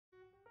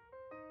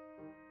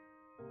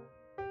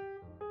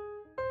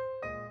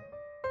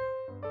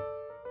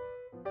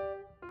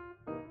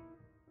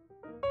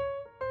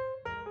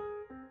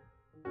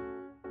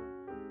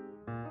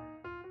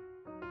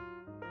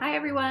Hi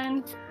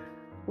everyone!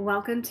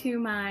 Welcome to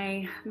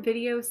my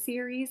video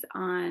series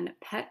on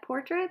pet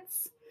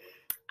portraits.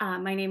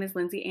 My name is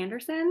Lindsay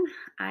Anderson.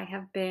 I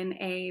have been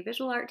a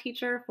visual art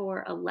teacher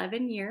for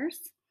 11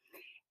 years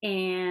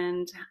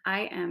and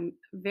I am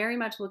very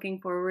much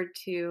looking forward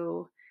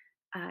to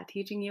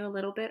teaching you a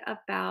little bit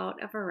about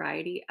a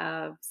variety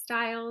of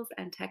styles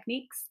and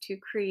techniques to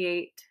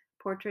create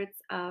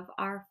portraits of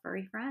our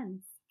furry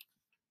friends.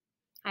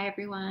 Hi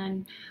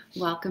everyone,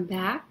 welcome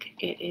back.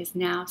 It is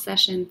now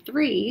session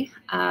 3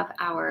 of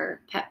our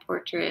pet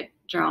portrait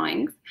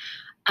drawings.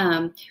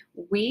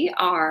 We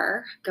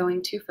are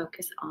going to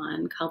focus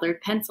on colored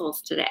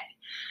pencils today.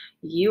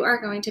 You are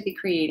going to be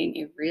creating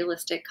a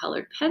realistic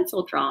colored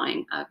pencil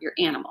drawing of your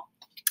animal.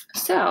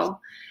 So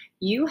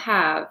you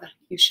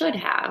should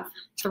have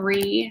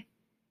three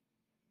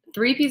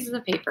pieces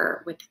of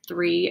paper with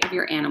 3 of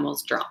your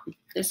animals drawn.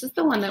 This is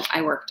the one that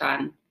I worked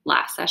on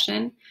last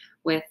session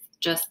with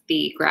just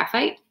the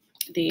graphite,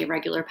 the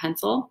regular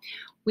pencil.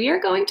 We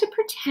are going to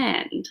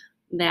pretend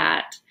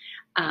that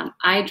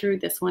I drew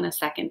this one a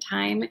second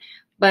time,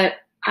 but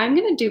I'm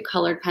going to do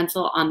colored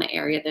pencil on the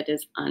area that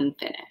is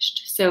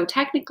unfinished. So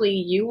technically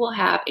you will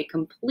have a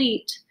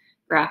complete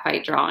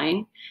graphite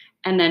drawing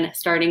and then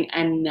starting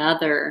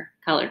another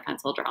colored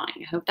pencil drawing.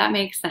 I hope that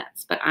makes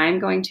sense, but I'm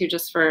going to,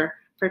 just for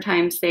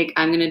time's sake,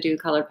 I'm going to do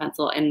colored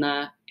pencil in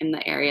the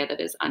area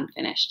that is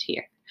unfinished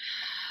here.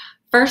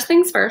 First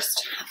things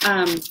first,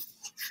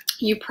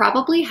 you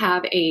probably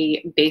have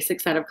a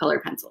basic set of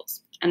colored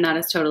pencils, and that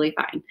is totally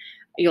fine.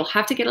 You'll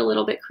have to get a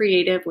little bit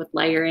creative with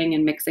layering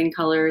and mixing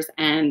colors,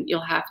 and you'll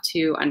have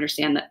to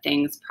understand that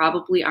things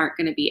probably aren't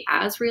going to be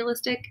as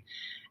realistic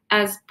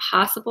as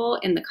possible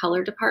in the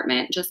color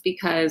department, just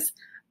because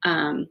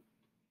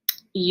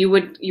you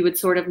would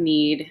sort of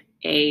need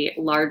a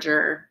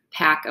larger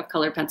pack of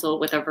colored pencil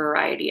with a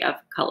variety of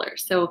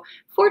colors. So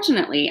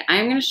fortunately,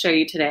 I'm going to show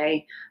you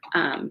today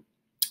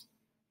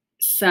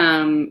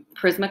some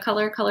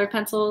Prismacolor colored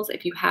pencils.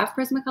 If you have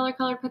Prismacolor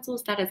colored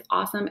pencils, that is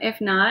awesome. If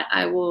not,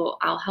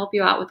 I'll help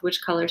you out with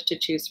which colors to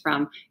choose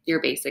from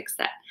your basic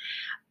set.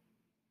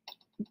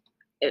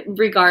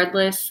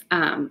 Regardless,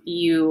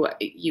 you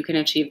can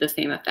achieve the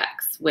same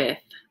effects with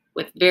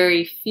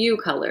very few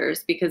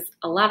colors, because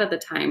a lot of the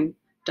time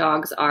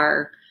dogs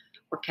or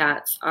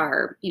cats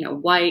are,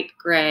 white,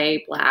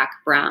 gray, black,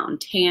 brown,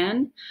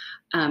 tan,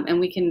 and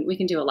we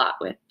can do a lot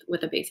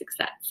with a basic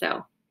set.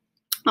 So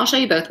I'll show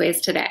you both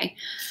ways today.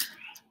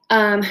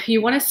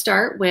 You want to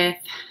start with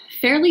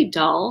fairly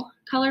dull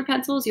colored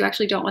pencils. You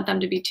actually don't want them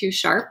to be too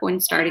sharp when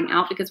starting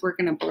out, because we're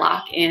going to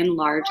block in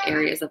large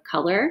areas of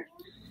color.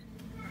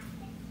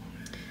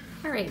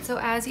 All right, so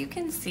as you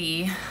can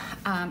see,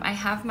 I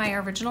have my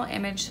original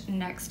image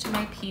next to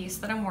my piece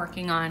that I'm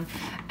working on,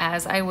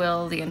 as I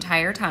will the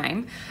entire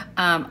time.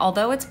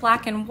 Although it's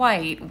black and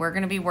white, we're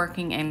gonna be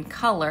working in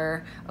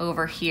color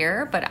over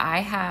here, but I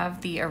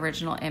have the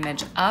original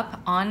image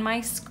up on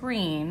my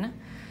screen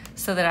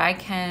so that I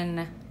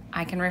can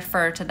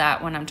refer to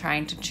that when I'm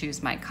trying to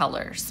choose my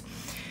colors.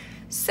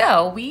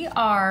 So we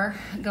are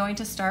going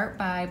to start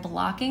by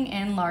blocking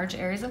in large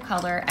areas of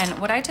color, and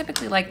what I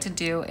typically like to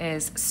do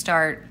is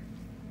start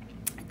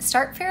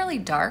fairly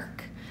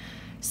dark.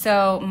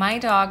 So my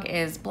dog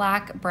is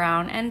black,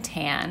 brown, and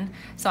tan.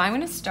 So I'm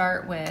going to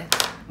start with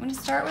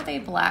a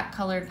black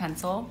colored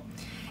pencil,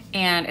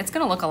 and it's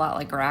going to look a lot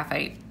like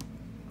graphite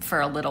for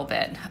a little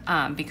bit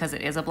because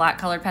it is a black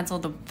colored pencil.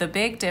 The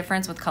big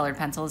difference with colored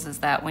pencils is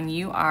that when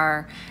you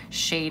are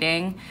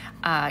shading,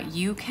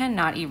 you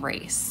cannot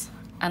erase.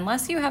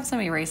 Unless you have some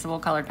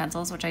erasable colored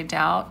pencils, which I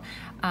doubt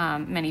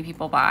many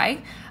people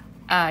buy,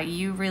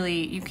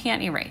 you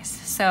can't erase.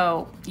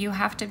 So you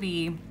have to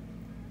be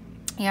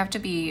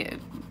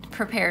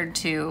prepared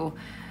to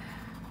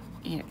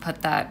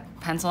put that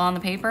pencil on the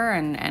paper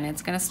and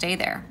it's gonna stay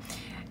there.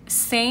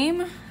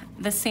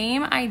 The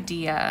same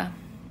idea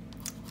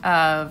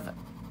of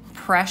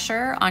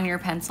pressure on your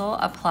pencil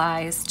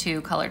applies to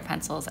colored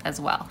pencils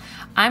as well.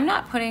 I'm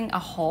not putting a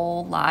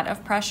whole lot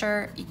of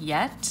pressure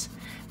yet,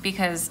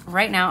 because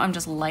right now I'm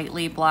just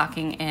lightly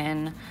blocking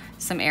in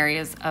some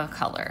areas of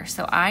color.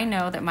 So I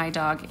know that my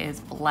dog is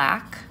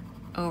black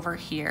over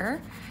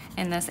here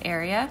in this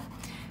area.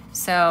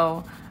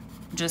 So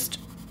just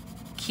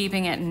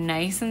keeping it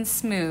nice and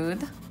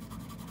smooth,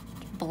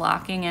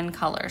 blocking in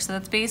color. So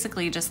that's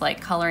basically just like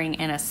coloring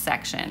in a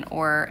section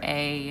or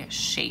a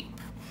shape.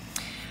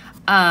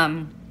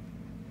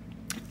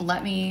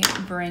 Let me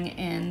bring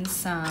in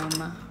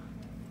some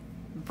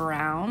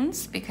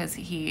browns, because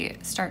he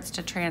starts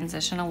to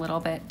transition a little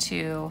bit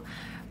to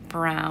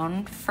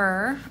brown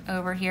fur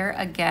over here.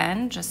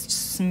 Again, just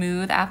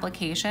smooth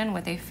application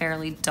with a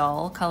fairly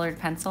dull colored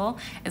pencil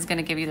is going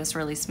to give you this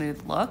really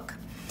smooth look.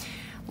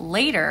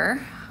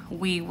 Later,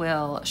 we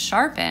will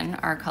sharpen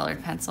our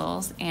colored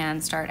pencils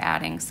and start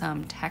adding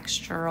some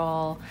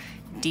textural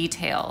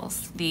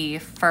details. The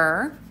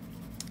fur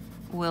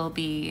will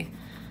be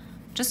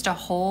just a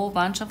whole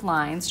bunch of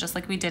lines, just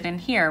like we did in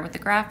here with the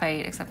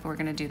graphite, except we're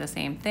going to do the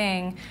same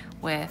thing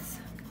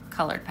with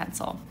colored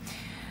pencil.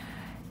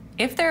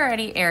 If there are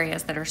any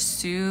areas that are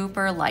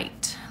super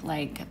light,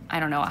 like,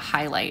 I don't know, a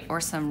highlight or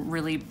some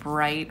really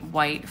bright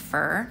white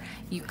fur,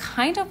 you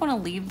kind of want to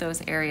leave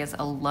those areas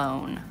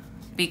alone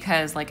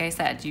because, like I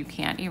said, you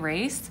can't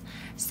erase.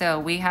 So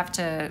we have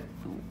to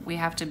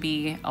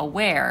be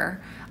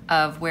aware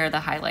of where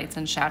the highlights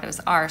and shadows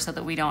are so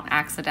that we don't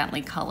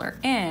accidentally color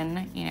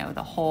in, you know,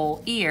 the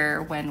whole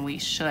ear when we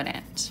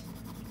shouldn't,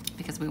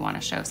 because we want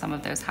to show some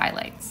of those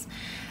highlights.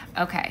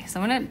 Okay, so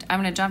I'm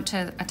gonna jump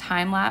to a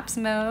time-lapse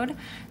mode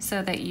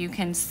so that you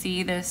can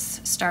see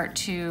this start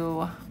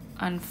to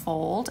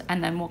unfold,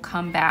 and then we'll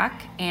come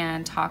back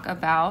and talk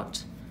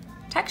about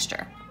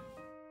texture.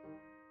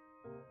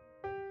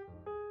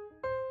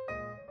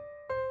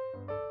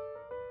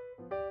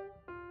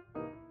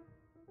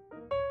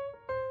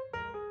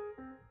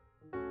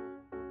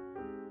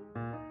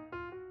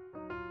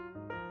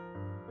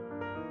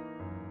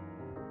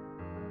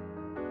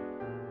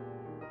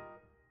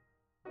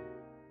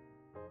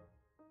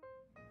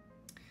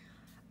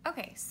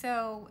 Okay,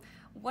 so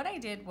what I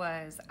did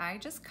was I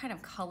just kind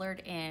of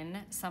colored in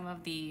some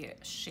of the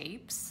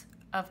shapes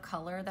of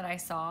color that I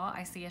saw.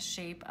 I see a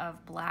shape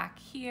of black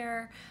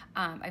here.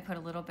 I put a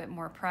little bit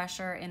more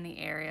pressure in the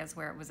areas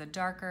where it was a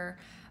darker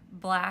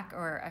black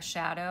or a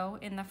shadow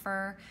in the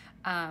fur.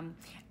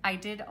 I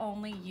did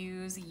only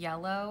use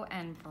yellow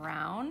and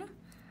brown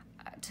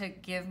to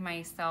give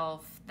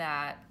myself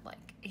that, like,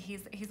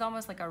 he's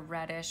almost like a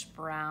reddish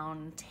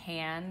brown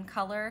tan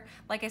color.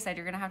 Like I said,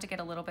 you're gonna have to get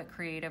a little bit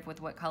creative with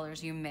what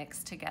colors you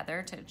mix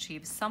together to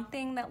achieve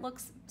something that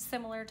looks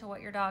similar to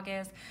what your dog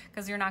is,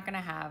 because you're not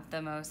gonna have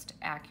the most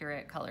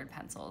accurate colored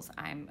pencils.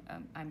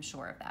 I'm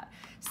sure of that.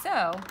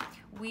 So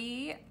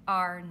we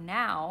are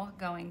now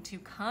going to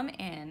come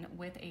in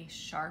with a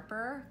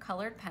sharper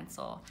colored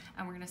pencil,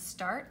 and we're gonna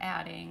start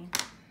adding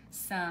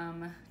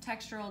some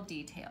textural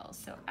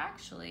details. So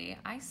actually,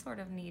 I sort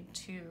of need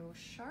to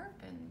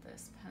sharpen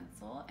this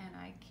pencil, and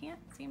I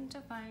can't seem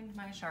to find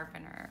my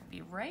sharpener. I'll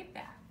be right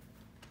back.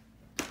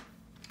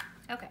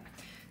 Okay,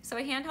 so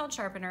a handheld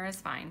sharpener is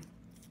fine,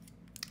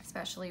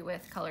 especially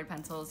with colored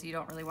pencils. You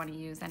don't really want to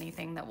use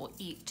anything that will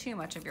eat too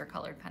much of your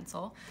colored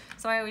pencil.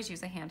 So I always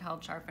use a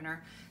handheld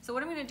sharpener. So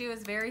what I'm going to do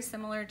is very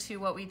similar to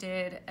what we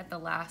did at the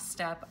last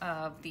step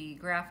of the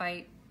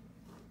graphite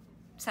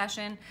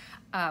session.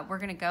 We're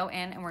gonna go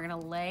in and we're gonna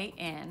lay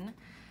in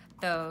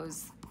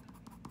those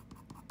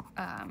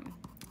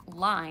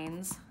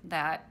lines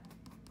that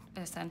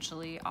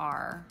essentially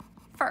are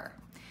fur,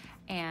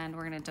 and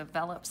we're gonna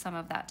develop some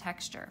of that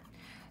texture.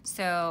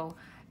 So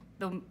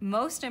the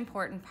most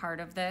important part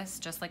of this,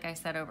 just like I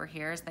said over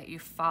here, is that you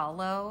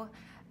follow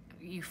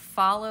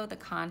the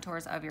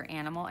contours of your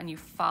animal, and you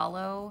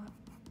follow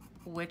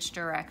which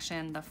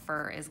direction the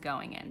fur is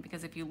going in.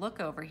 Because if you look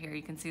over here,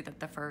 you can see that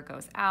the fur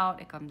goes out,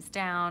 it comes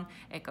down,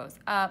 it goes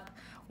up.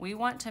 We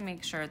want to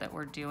make sure that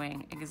we're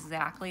doing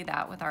exactly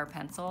that with our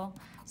pencil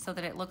so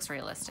that it looks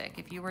realistic.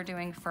 If you were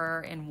doing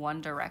fur in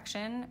one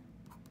direction,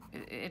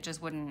 it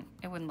just wouldn't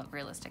look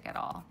realistic at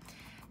all,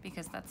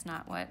 because that's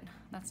not what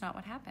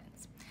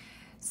happens.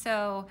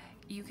 So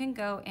you can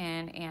go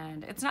in,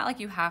 and it's not like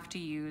you have to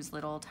use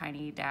little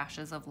tiny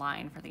dashes of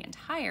line for the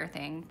entire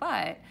thing,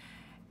 but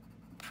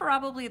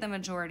probably the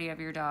majority of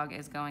your dog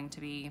is going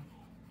to be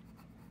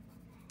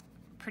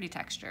pretty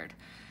textured.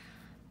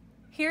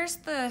 Here's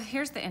the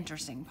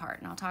interesting part,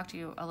 and I'll talk to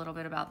you a little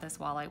bit about this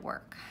while I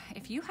work.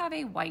 If you have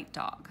a white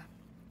dog,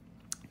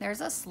 there's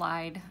a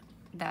slide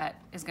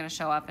that is going to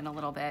show up in a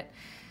little bit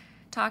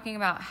talking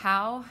about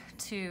how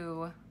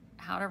to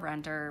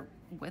render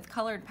with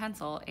colored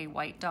pencil a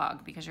white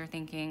dog, because you're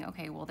thinking,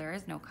 okay, well, there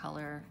is no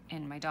color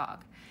in my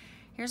dog.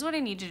 Here's what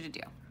I need you to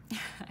do.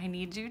 I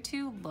need you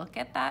to look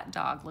at that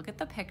dog, look at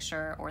the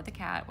picture or the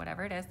cat,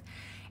 whatever it is,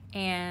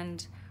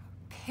 and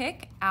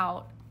pick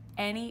out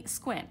any,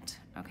 squint,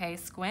 okay?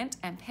 Squint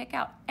and pick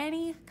out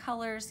any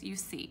colors you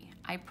see.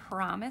 I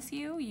promise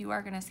you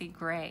are gonna see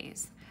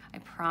grays. I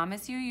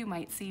promise you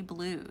might see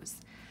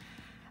blues.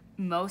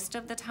 Most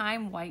of the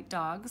time, white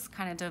dogs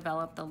kind of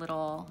develop the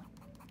little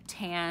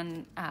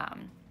tan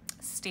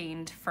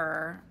stained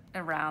fur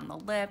around the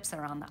lips,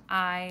 around the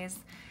eyes.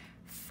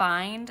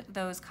 Find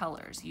those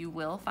colors. You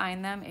will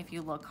find them if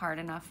you look hard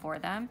enough for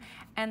them,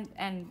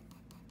 and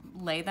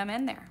lay them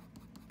in there.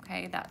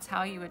 Okay, that's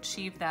how you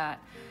achieve that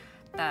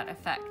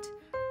effect.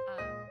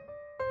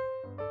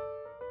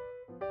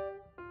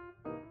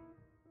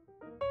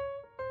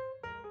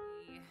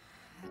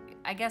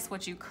 I guess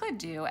what you could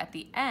do at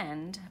the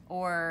end,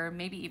 or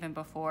maybe even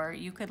before,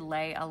 you could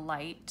lay a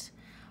light,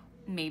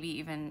 maybe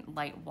even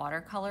light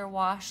watercolor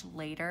wash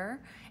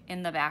later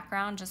in the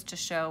background, just to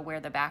show where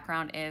the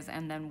background is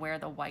and then where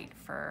the white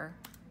fur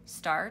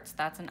starts.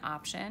 That's an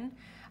option.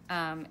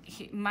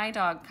 My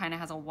dog kind of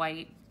has a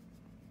white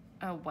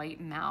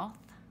mouth.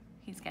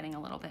 He's getting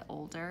a little bit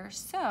older.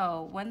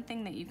 So one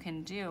thing that you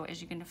can do is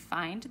you can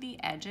find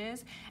the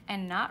edges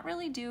and not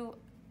really do,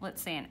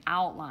 let's say, an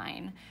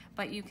outline,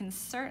 but you can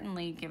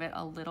certainly give it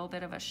a little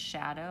bit of a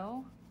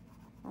shadow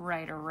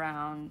right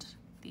around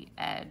the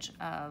edge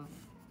of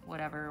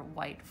whatever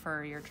white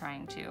fur you're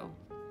trying to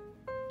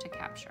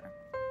capture.